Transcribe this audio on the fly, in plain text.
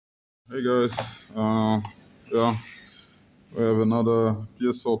Hey guys, yeah, we have another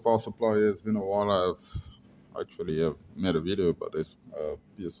Ps4 power supply here. It's been a while. I've made a video about this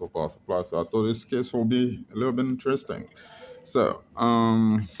Ps4 power supply, so I thought this case will be a little bit interesting. So,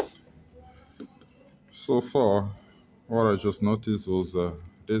 so far, what I just noticed was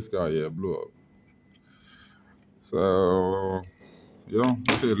this guy here blew up. So,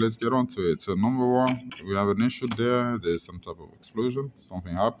 okay, let's get on to it. So, number one, we have an issue there. There's some type of explosion.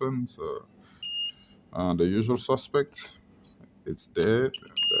 Something happened. So, the usual suspect. It's dead.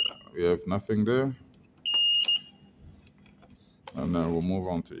 We have nothing there. And then we'll move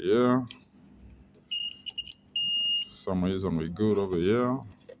on to here. For some reason we're good over here.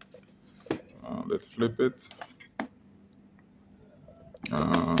 Let's flip it.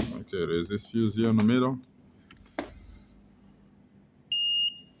 Okay, there's this fuse here in the middle.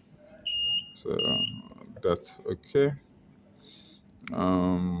 So that's okay.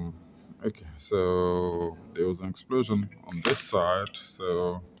 Okay, so there was an explosion on this side.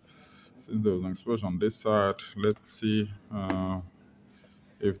 So since there was an explosion on this side, let's see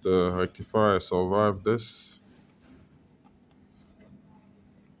if the rectifier survived this.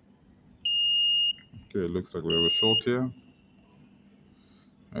 Okay, it looks like we have a short here.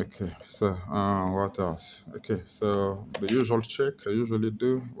 Okay, so what else? Okay, so the usual check I usually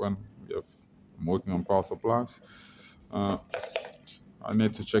do when I'm working on power supplies. I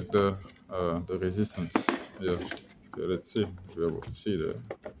need to check the resistance. Yeah, okay, let's see if we're able to see there.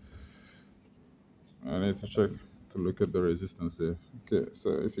 I need to check to look at the resistance here. Okay,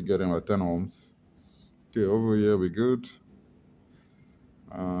 so if you're getting like 10 ohms. Okay, over here we're good.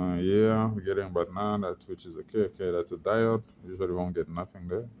 Yeah, we're getting about 9, that which is okay. Okay, that's a diode. Usually won't get nothing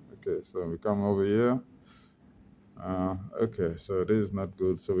there. Okay, so we come over here. Okay, so this is not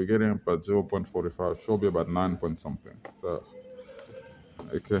good. So we're getting about 0.45, should be about 9 point something. So,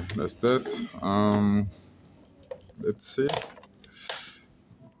 okay, that's that. Let's see.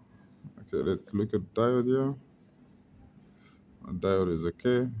 Okay, let's look at diode here. The diode is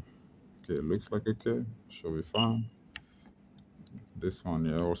okay. Okay, it looks like okay. Should be fine. This one,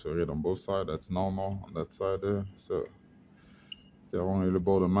 yeah, also read on both sides. That's normal on that side there. So, I won't really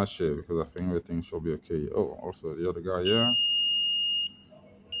bother much here because I think everything should be okay. Oh, also the other guy, yeah.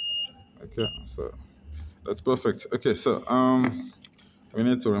 Okay, so that's perfect. Okay, so we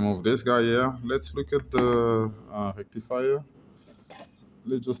need to remove this guy here. Let's look at the rectifier.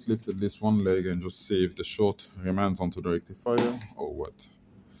 Let's just lift at least one leg and just see if the short remains onto the rectifier or what.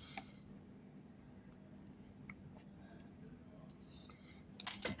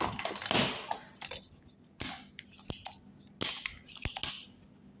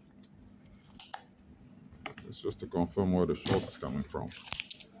 It's just to confirm where the short is coming from.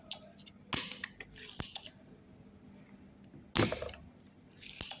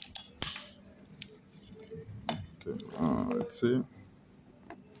 Okay, let's see.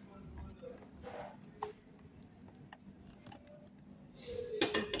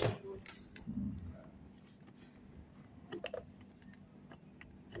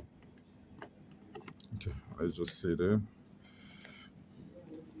 Okay, let's just see there.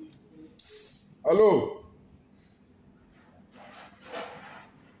 Hello.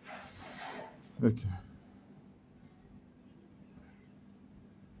 Okay.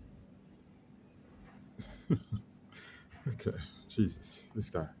 Okay, Jesus, this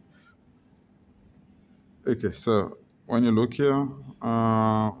guy. Okay, so when you look here,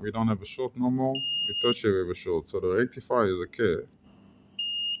 we don't have a short no more. We touch here, we have a short. So the rectifier is okay,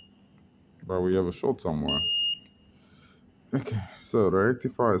 but we have a short somewhere. Okay, so the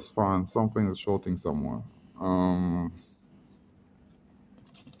rectifier is fine. Something is shorting somewhere.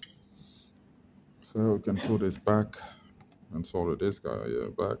 So we can put this back and solder this guy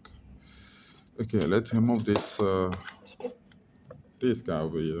back. Okay, let's remove this guy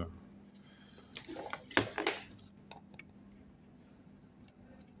over here.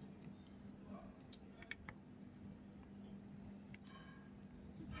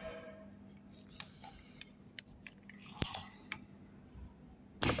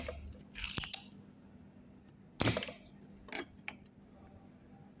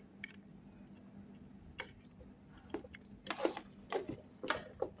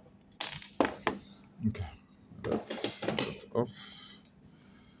 Okay, that's off.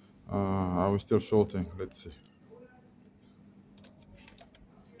 Are we still shorting? Let's see.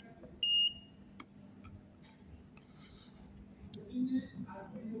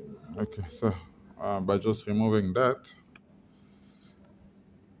 Okay, so by just removing that,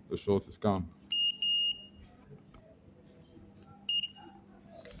 the short is gone.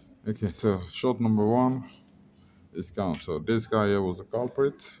 Okay, so short number one is gone. So this guy here was a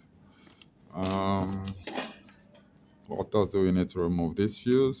culprit. Um, what else do we need to remove? This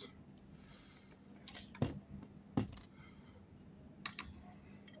fuse.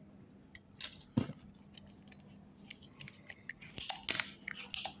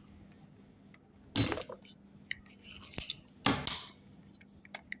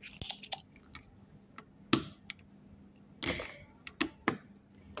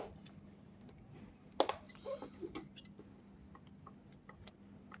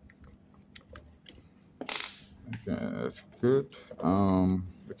 Okay, that's good.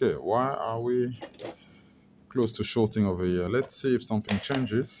 Okay, why are we close to shorting over here? Let's see if something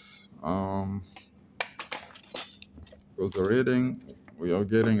changes. Because the reading we are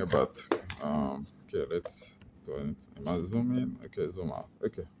getting about. Okay, let's go ahead. Am I zoom in? Okay, zoom out.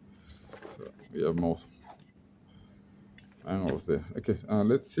 Okay, so we have more angles there. Okay,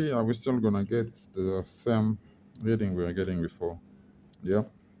 let's see. Are we still gonna get the same reading we were getting before? Yeah.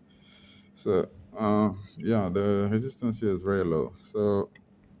 So, yeah, the resistance here is very low. So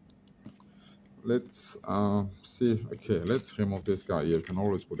let's see. Okay, let's remove this guy here. You can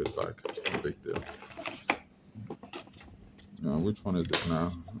always put it back. It's no big deal. Which one is it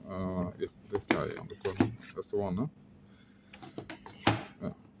now? Yeah, this guy on the corner. That's the one, no?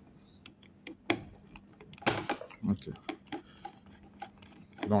 Yeah. Okay.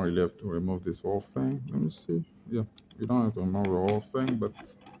 You don't really have to remove this whole thing. Let me see. Yeah, you don't have to remove the whole thing, but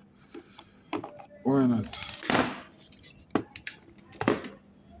why not?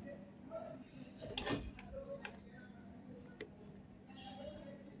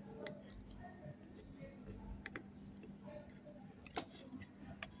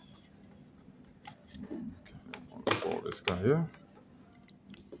 I'll call this guy here.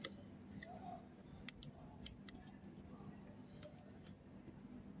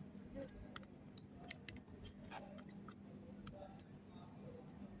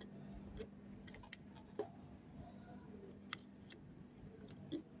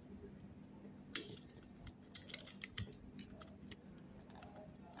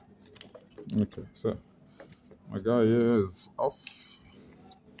 Okay, so my guy here is off.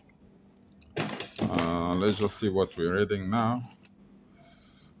 Let's just see what we're reading now.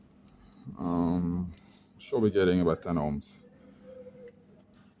 Should be getting about 10 ohms.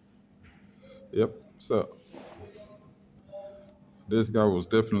 Yep, so this guy was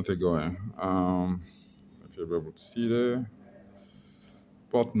definitely going. If you're able to see there,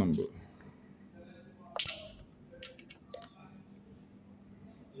 port number.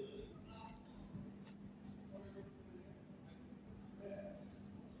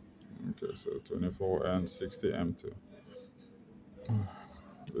 Okay, so 24 and 60 M2.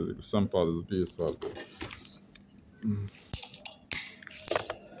 Some part is Ps4.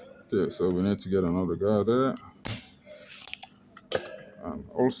 Okay, so we need to get another guy there. And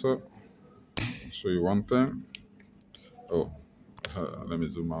also, I'll show you one thing. Oh, let me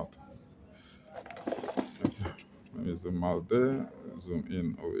zoom out. Okay, let me zoom out there, zoom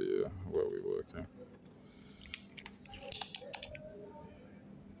in over here where we were working.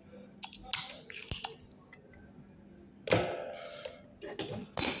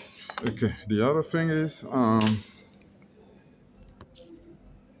 Okay, the other thing is,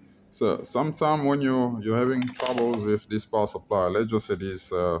 so sometime when you're having troubles with this power supply, let's just say this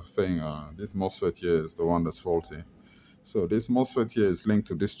this MOSFET here is the one that's faulty. So this MOSFET here is linked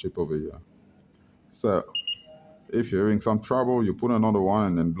to this chip over here. So if you're having some trouble, you put another one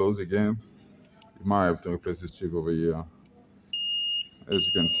and then blows again, you might have to replace this chip over here. As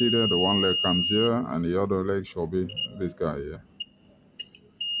you can see there, the one leg comes here and the other leg shall be this guy here.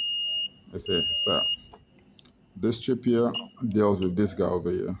 You see, so this chip here deals with this guy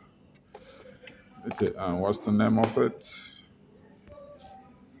over here. Okay, and what's the name of it?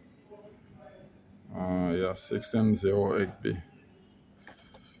 Yeah, 1608B.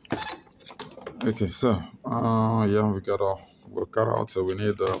 Okay, so yeah, we're cut out, so we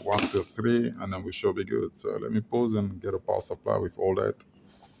need 1 to 3, and then we should be good. So let me pause and get a power supply with all that,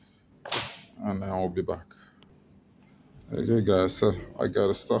 and then I'll be back. Okay, guys, so I got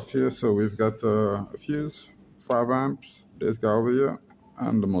the stuff here. So we've got a fuse, 5 amps, this guy over here,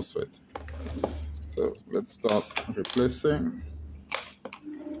 and the MOSFET. So let's start replacing.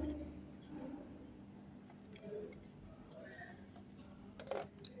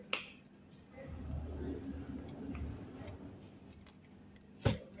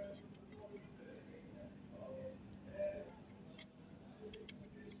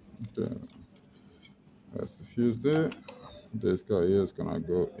 Okay, that's the fuse there. This guy here is gonna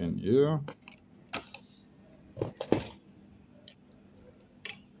go in here.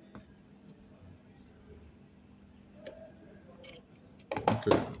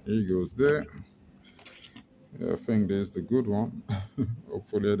 Okay, Here goes there. Yeah, I think this is the good one.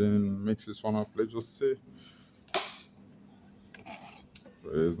 Hopefully I didn't mix this one up. Let's just see. So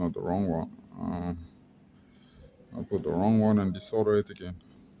it's not the wrong one. I'll put the wrong one and desolder it again.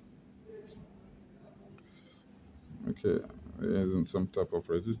 Okay, there isn't some type of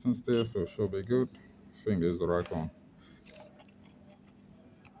resistance there, so it should be good. I think it's the right one.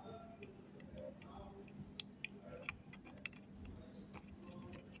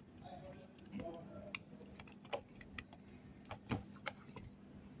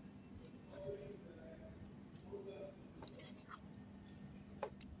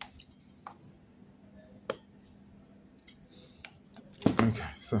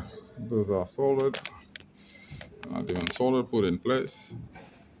 Okay, so those are solid. Not even solid, put in place.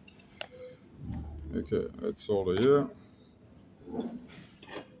 Okay, let's solder here.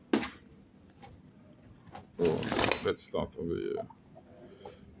 Oh, let's start over here.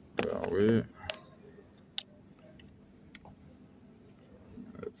 Where are we?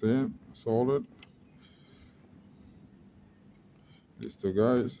 That's it, solid. These two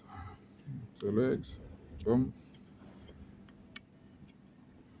guys, two legs, boom.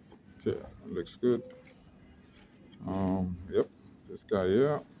 Okay, looks good. Yep, this guy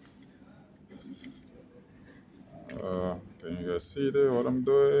here. Can you guys see there what I'm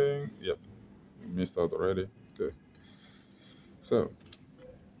doing? Yep, missed out already. Okay, so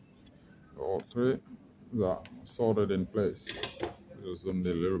all three are sorted in place. Just zoomed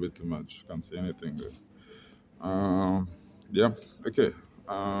in a little bit too much. Can't see anything there. Yep. Okay.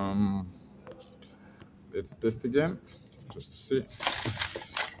 Let's test again, just to see.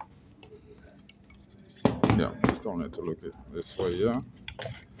 Yeah, still need to look at this way. Yeah.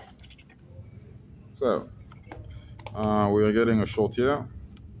 So we are getting a short here.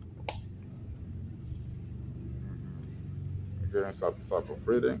 We're getting some type of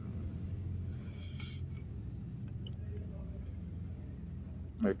reading.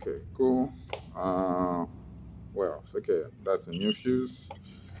 Okay, cool. Well, okay, that's a new fuse.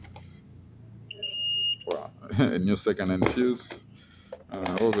 Well, a new second-hand fuse.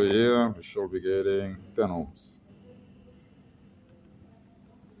 Over here, we should be getting 10 ohms.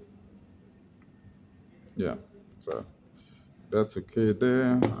 Yeah, so that's okay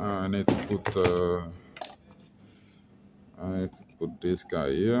there. I need to put this guy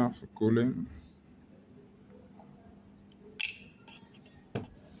here for cooling.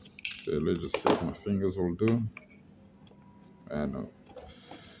 Okay, let's just see if my fingers will do. I know.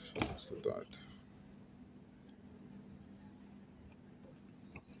 So that.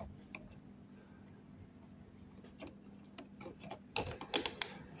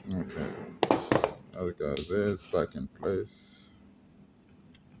 Okay. Other guy there is back in place.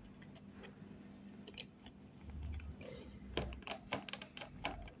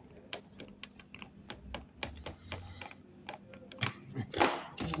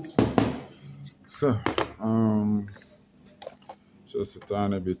 So, just a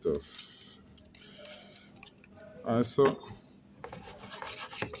tiny bit of ISO.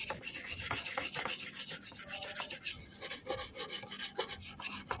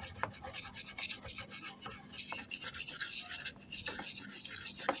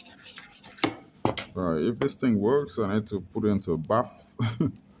 Right, if this thing works, I need to put it into a bath.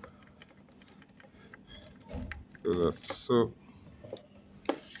 Because that's so.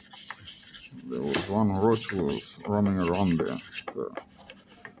 There was one roach was roaming around there. So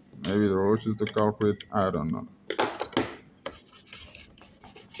maybe the roach is the culprit. I don't know.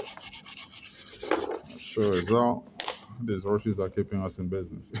 Sure as all, these roaches are keeping us in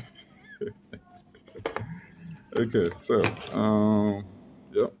business. Okay, so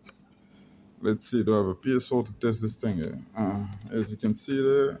yep. Let's see. Do I have a Ps4 to test this thing here? As you can see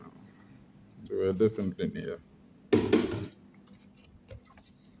there, we're definitely near.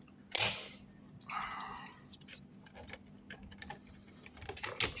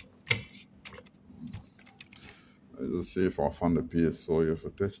 Let's see if I found the Ps4 here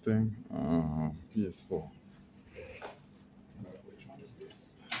for testing. Ps4. Which one is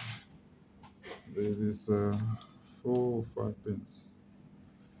this? This is 4 or 5 pins.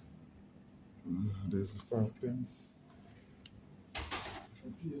 There's 5 pins.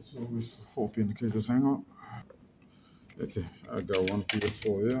 Ps4 is for 4 pin. Okay, just hang on. Okay, I got one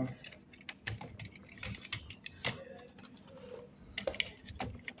Ps4 here.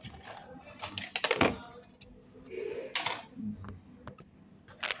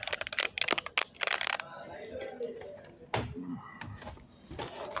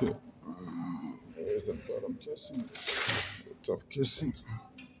 Okay, where's the bottom casing? Top casing.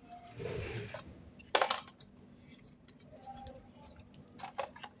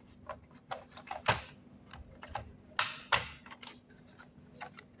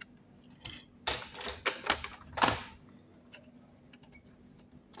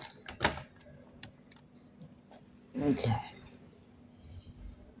 Okay.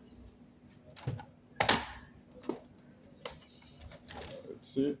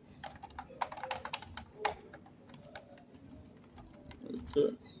 Let's see.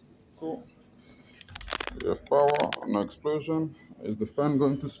 Okay. Cool. We have power, no explosion. Is the fan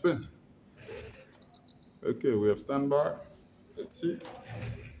going to spin? Okay, we have standby. Let's see.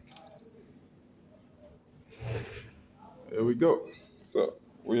 Here we go. So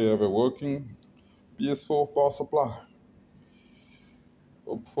we have a working PS4 power supply.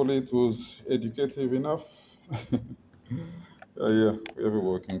 Hopefully it was educative enough. Yeah, we have a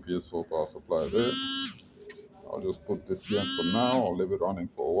working PS4 power supply there. I'll just put this here for now. I'll leave it running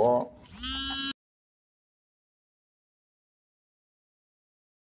for a while.